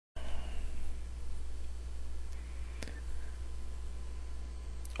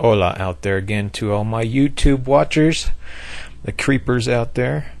Hola out there again to all my YouTube watchers, the creepers out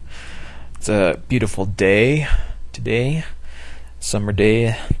there. It's a beautiful day today, summer day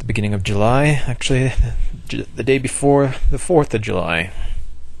at the beginning of July, actually the day before the 4th of July.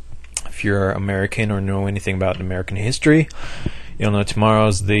 If you're American or know anything about American history, you'll know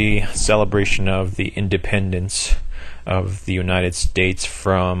tomorrow's the celebration of the independence of the United States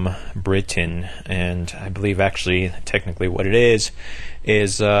from Britain, and I believe actually technically what it is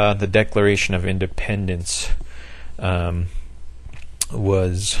the Declaration of Independence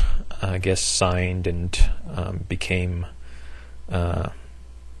was I guess signed and became the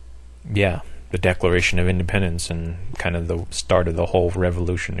Declaration of Independence, and kind of the start of the whole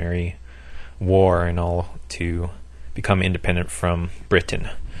Revolutionary War and all to become independent from Britain.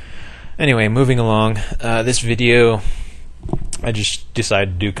 Anyway, moving along, this video I just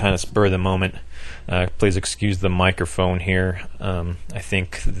decided to do kind of spur of the moment. Please excuse the microphone here. I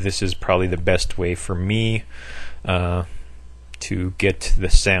think this is probably the best way for me to get the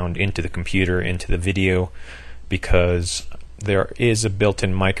sound into the computer, into the video, because there is a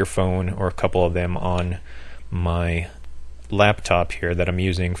built-in microphone, or a couple of them, on my laptop here that I'm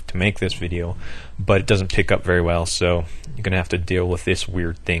using to make this video, but it doesn't pick up very well, so you're gonna have to deal with this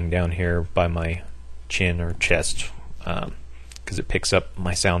weird thing down here by my chin or chest, because it picks up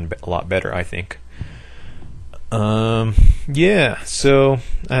my sound a lot better, I think. Yeah, so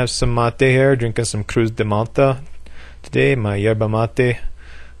I have some mate here, drinking some Cruz de Malta today, my yerba mate,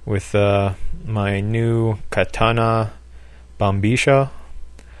 with my new Katana Bombilla,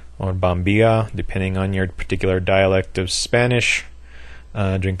 or Bombilla, depending on your particular dialect of Spanish.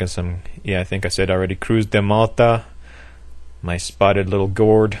 Drinking some, I think I said already, Cruz de Malta, my spotted little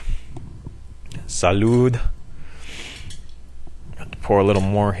gourd. Salud. Pour a little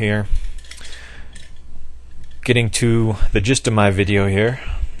more here. Getting to the gist of my video here,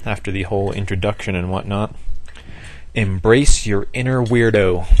 after the whole introduction and whatnot. Embrace your inner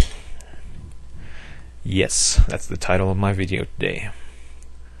weirdo. Yes, that's the title of my video today.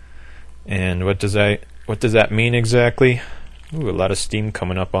 And what does that mean exactly? Ooh, a lot of steam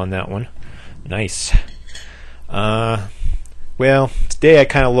coming up on that one. Nice. Well, today I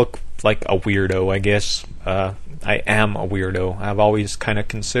kind of look like a weirdo, I guess. I am a weirdo. I've always kind of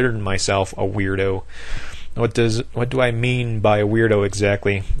considered myself a weirdo. What do I mean by a weirdo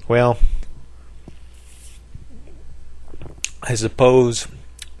exactly? Well, I suppose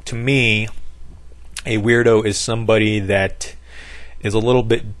to me a weirdo is somebody that is a little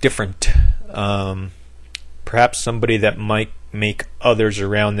bit different. Perhaps somebody that might make others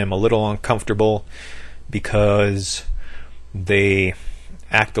around them a little uncomfortable because they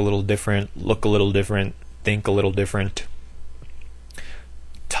act a little different, look a little different, think a little different,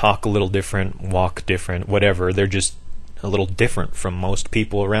 talk a little different, walk different, whatever. They're just a little different from most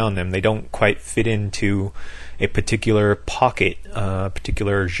people around them. They don't quite fit into a particular pocket, a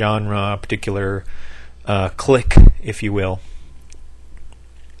particular genre, a particular clique, if you will.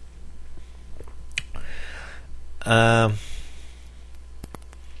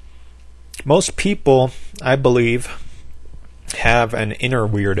 Most people, I believe, have an inner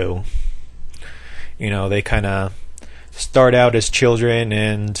weirdo. You know, they kind of start out as children,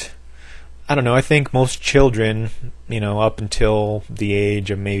 and I don't know, I think most children, up until the age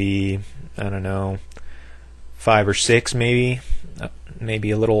of maybe, I don't know, 5 or 6 maybe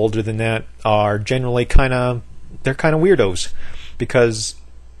a little older than that, are generally they're kind of weirdos because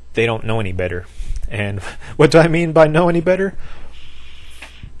they don't know any better. And what do I mean by know any better?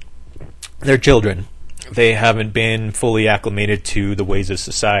 They're children. They haven't been fully acclimated to the ways of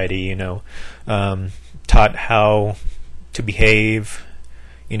society, taught how to behave,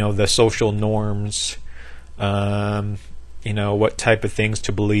 the social norms, what type of things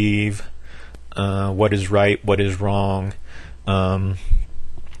to believe, what is right, what is wrong, all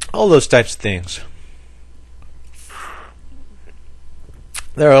those types of things.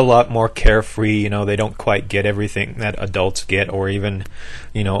 They're a lot more carefree, they don't quite get everything that adults get, or even,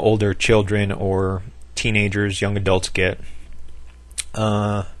 older children or teenagers, young adults get.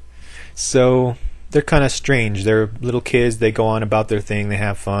 So they're kind of strange. They're little kids, they go on about their thing, they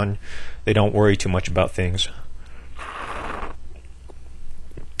have fun, they don't worry too much about things.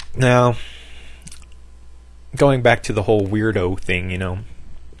 Now, going back to the whole weirdo thing,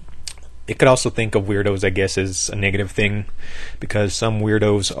 you could also think of weirdos, I guess, as a negative thing, because some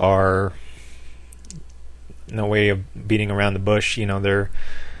weirdos are, no way of beating around the bush,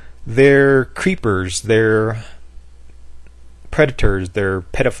 they're creepers, they're predators, they're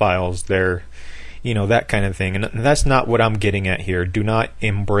pedophiles, they're, that kind of thing. And that's not what I'm getting at here. Do not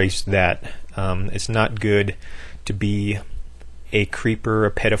embrace that. It's not good to be a creeper,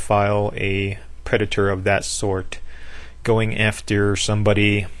 a pedophile, a predator of that sort going after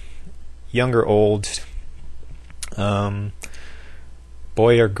somebody, young or old,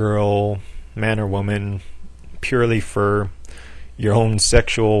 boy or girl, man or woman, purely for your own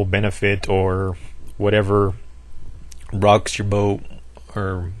sexual benefit or whatever rocks your boat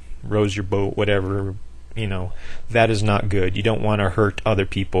or rows your boat, whatever, that is not good. You don't want to hurt other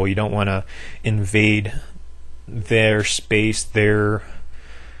people. You don't want to invade their space, their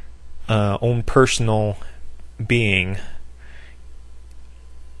own personal being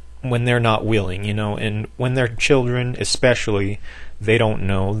when they're not willing, and when they're children especially, they don't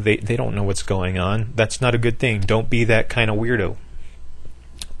know. They don't know what's going on. That's not a good thing. Don't be that kind of weirdo.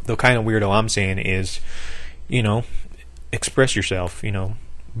 The kind of weirdo I'm saying is, express yourself,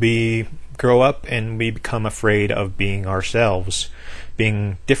 grow up and we become afraid of being ourselves,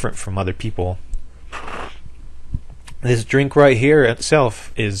 being different from other people. This drink right here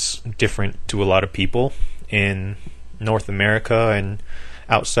itself is different to a lot of people in North America and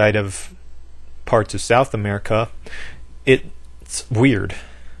outside of parts of South America. It's weird.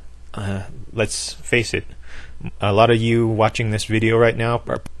 Let's face it. A lot of you watching this video right now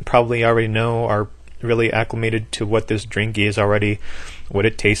probably already are really acclimated to what this drink is already, what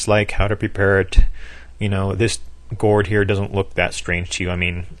it tastes like, how to prepare it. This gourd here doesn't look that strange to you. I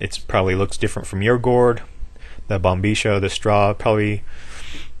mean, it probably looks different from your gourd. The bombisha, the straw, probably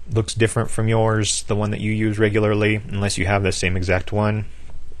looks different from yours, the one that you use regularly, unless you have the same exact one.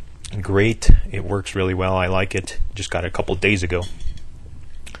 Great. It works really well. I like it. Just got it a couple days ago.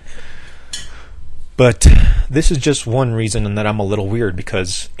 But this is just one reason that I'm a little weird,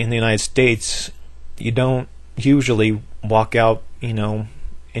 because in the United States, you don't usually walk out,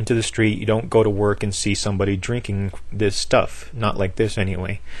 into the street. You don't go to work and see somebody drinking this stuff. Not like this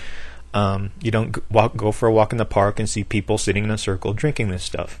anyway. You don't go for a walk in the park and see people sitting in a circle drinking this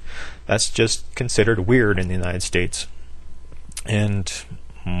stuff. That's just considered weird in the United States and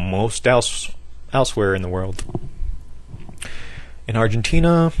most elsewhere in the world. In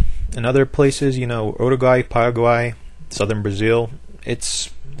Argentina and other places, Uruguay, Paraguay, southern Brazil, it's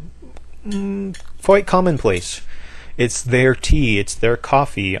quite commonplace. It's their tea, it's their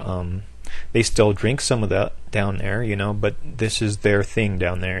coffee. They still drink some of that down there, but this is their thing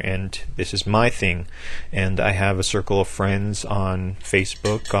down there, and this is my thing. And I have a circle of friends on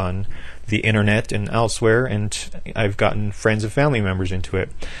Facebook, on the internet, and elsewhere, and I've gotten friends and family members into it.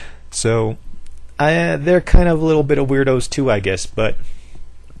 So they're kind of a little bit of weirdos too, I guess, but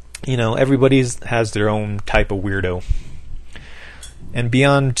everybody has their own type of weirdo. And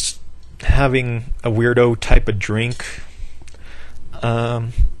beyond having a weirdo type of drink,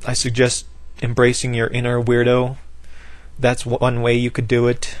 I suggest embracing your inner weirdo. That's one way you could do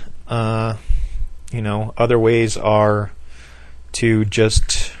it. Other ways are to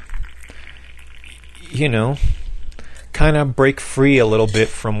just, kind of break free a little bit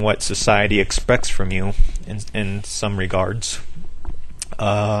from what society expects from you in some regards.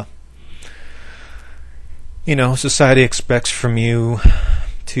 Society expects from you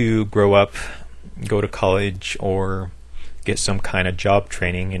to grow up, go to college, or get some kind of job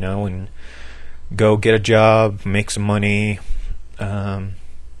training, and go get a job, make some money,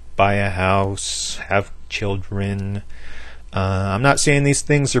 buy a house, have children. I'm not saying these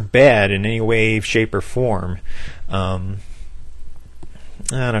things are bad in any way, shape, or form. I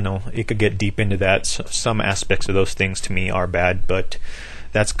don't know. It could get deep into that. Some aspects of those things to me are bad, but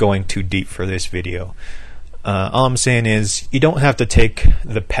that's going too deep for this video. All I'm saying is you don't have to take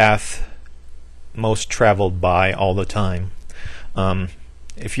the path most traveled by all the time.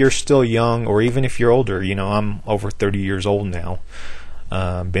 If you're still young, or even if you're older, I'm over 30 years old now.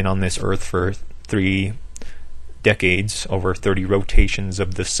 Been on this earth for 3 decades, over 30 rotations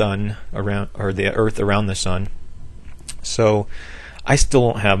of the sun around, or the earth around the sun. So I still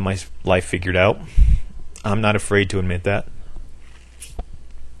don't have my life figured out. I'm not afraid to admit that.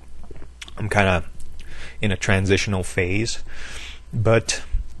 I'm kind of in a transitional phase, but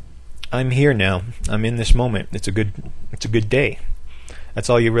I'm here now. I'm in this moment. It's a good day. That's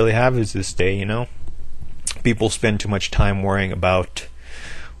all you really have is this day, People spend too much time worrying about,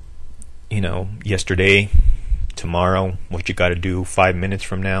 yesterday, tomorrow, what you got to do 5 minutes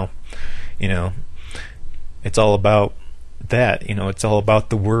from now. It's all about that. It's all about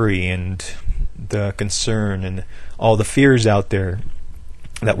the worry and the concern and all the fears out there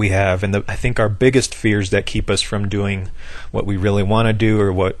that we have. And I think our biggest fears that keep us from doing what we really want to do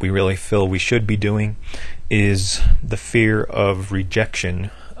or what we really feel we should be doing is the fear of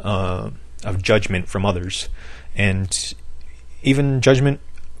rejection, of judgment from others, and even judgment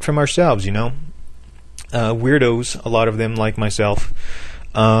from ourselves. weirdos, a lot of them like myself,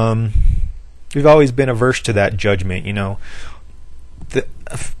 we've always been averse to that judgment.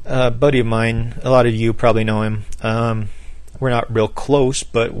 A buddy of mine, a lot of you probably know him. We're not real close,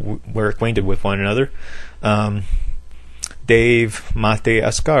 but we're acquainted with one another. Dave Mate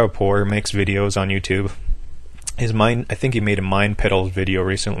Ascarapor makes videos on YouTube. I think he made a Mind Pedals video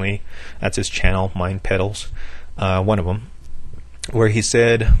recently. That's his channel, Mind Pedals. One of them, where he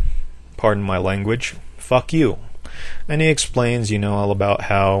said, pardon my language, fuck you. And he explains, all about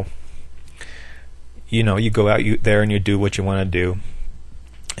how, you go out there and you do what you want to do,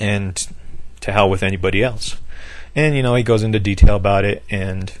 and to hell with anybody else. And, he goes into detail about it,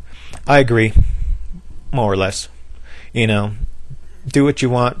 and I agree, more or less. Do what you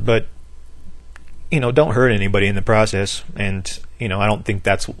want, but, don't hurt anybody in the process. And, I don't think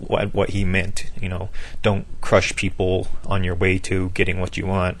that's what he meant. Don't crush people on your way to getting what you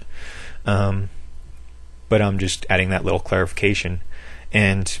want. But I'm just adding that little clarification.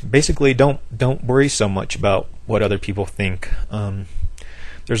 And basically, don't worry so much about what other people think.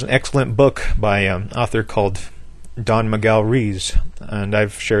 There's an excellent book by an author called Don Miguel Ruiz, and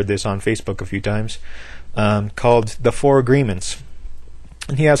I've shared this on Facebook a few times, called The Four Agreements.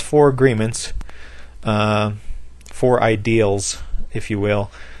 And he has 4 agreements, 4 ideals, if you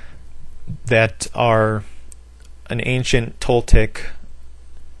will, that are an ancient Toltec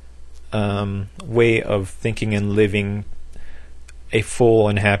way of thinking and living a full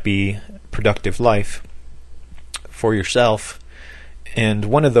and happy, productive life for yourself. And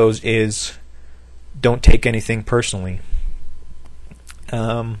one of those is, don't take anything personally.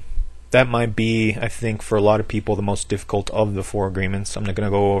 That might be, I think, for a lot of people, the most difficult of the 4 agreements. I'm not going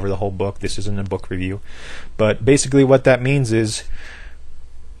to go over the whole book. This isn't a book review. But basically what that means is,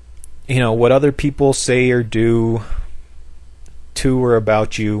 what other people say or do to or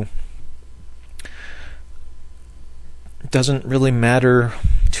about you doesn't really matter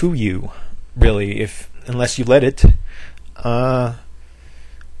to you, really, unless you let it.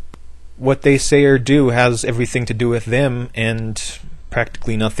 What they say or do has everything to do with them and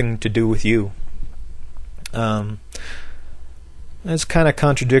practically nothing to do with you. It's kind of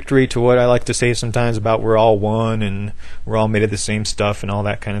contradictory to what I like to say sometimes about we're all one and we're all made of the same stuff and all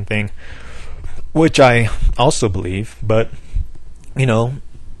that kind of thing, which I also believe. But the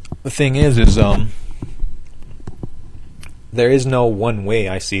thing is there is no one way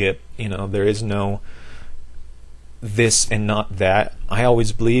I see it. There is no this and not that. I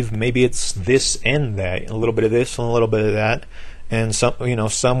always believe maybe it's this and that, a little bit of this and a little bit of that, and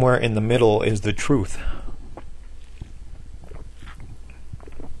somewhere in the middle is the truth.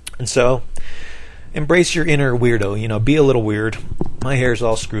 And so, embrace your inner weirdo. Be a little weird. My hair's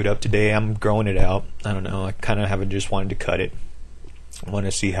all screwed up today. I'm growing it out. I don't know. I kind of haven't just wanted to cut it. I want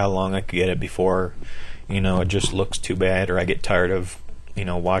to see how long I could get it before, it just looks too bad, or I get tired of,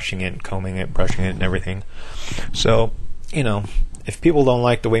 washing it, combing it, brushing it, and everything. So, if people don't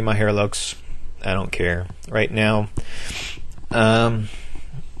like the way my hair looks, I don't care. Right now,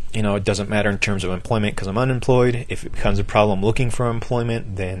 it doesn't matter in terms of employment because I'm unemployed. If it becomes a problem looking for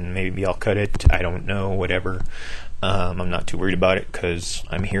employment, then maybe I'll cut it. I don't know, whatever. I'm not too worried about it because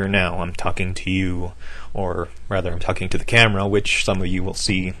I'm here now. I'm talking to you, or rather I'm talking to the camera, which some of you will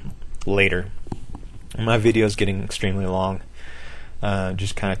see later. My video is getting extremely long.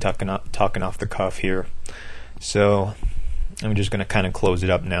 Just kind of talking off the cuff here. So I'm just going to kind of close it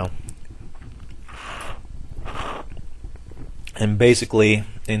up now. And basically,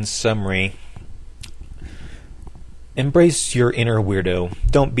 in summary, embrace your inner weirdo.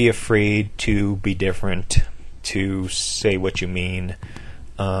 Don't be afraid to be different, to say what you mean.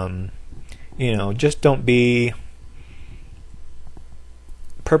 Just don't be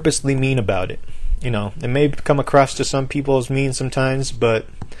purposely mean about it. It may come across to some people as mean sometimes, but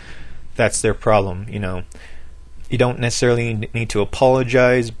that's their problem. You don't necessarily need to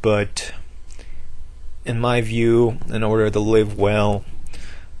apologize, but in my view, in order to live well,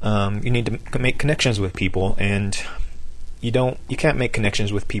 you need to make connections with people, and you can't make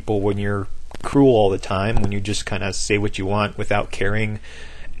connections with people when you're cruel all the time, when you just kind of say what you want without caring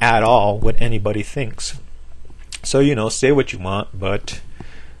at all what anybody thinks. So, say what you want, but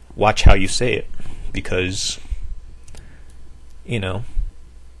watch how you say it, because,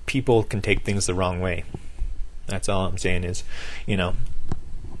 people can take things the wrong way. That's all I'm saying is, be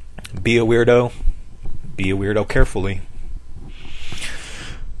a weirdo. Be a weirdo carefully.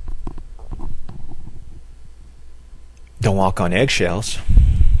 Don't walk on eggshells.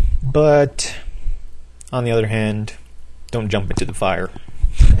 But, on the other hand, don't jump into the fire.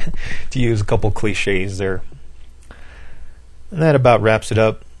 To use a couple cliches there. And that about wraps it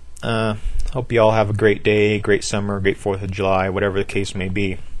up. Hope you all have a great day, great summer, great 4th of July, whatever the case may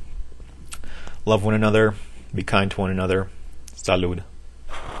be. Love one another. Be kind to one another. Salud.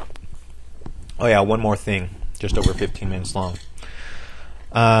 Oh yeah, one more thing. Just over 15 minutes long.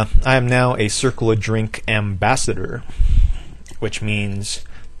 I am now a Circle a Drink ambassador, which means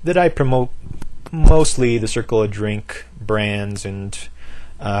that I promote mostly the Circle a Drink brands and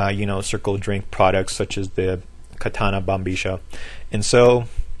Circle a Drink products such as the Katana Bambisha. And so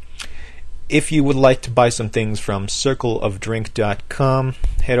if you would like to buy some things from circleofdrink.com,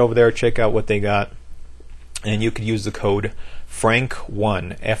 head over there, check out what they got. And you could use the code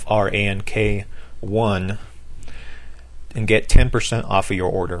FRANK1, FRANK1, and get 10% off of your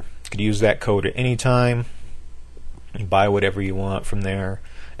order. You could use that code at any time. You buy whatever you want from there,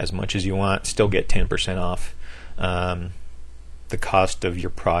 as much as you want, still get 10% off the cost of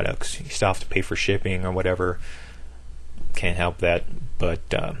your products. You still have to pay for shipping or whatever. Can't help that. But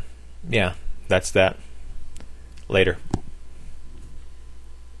yeah, that's that. Later.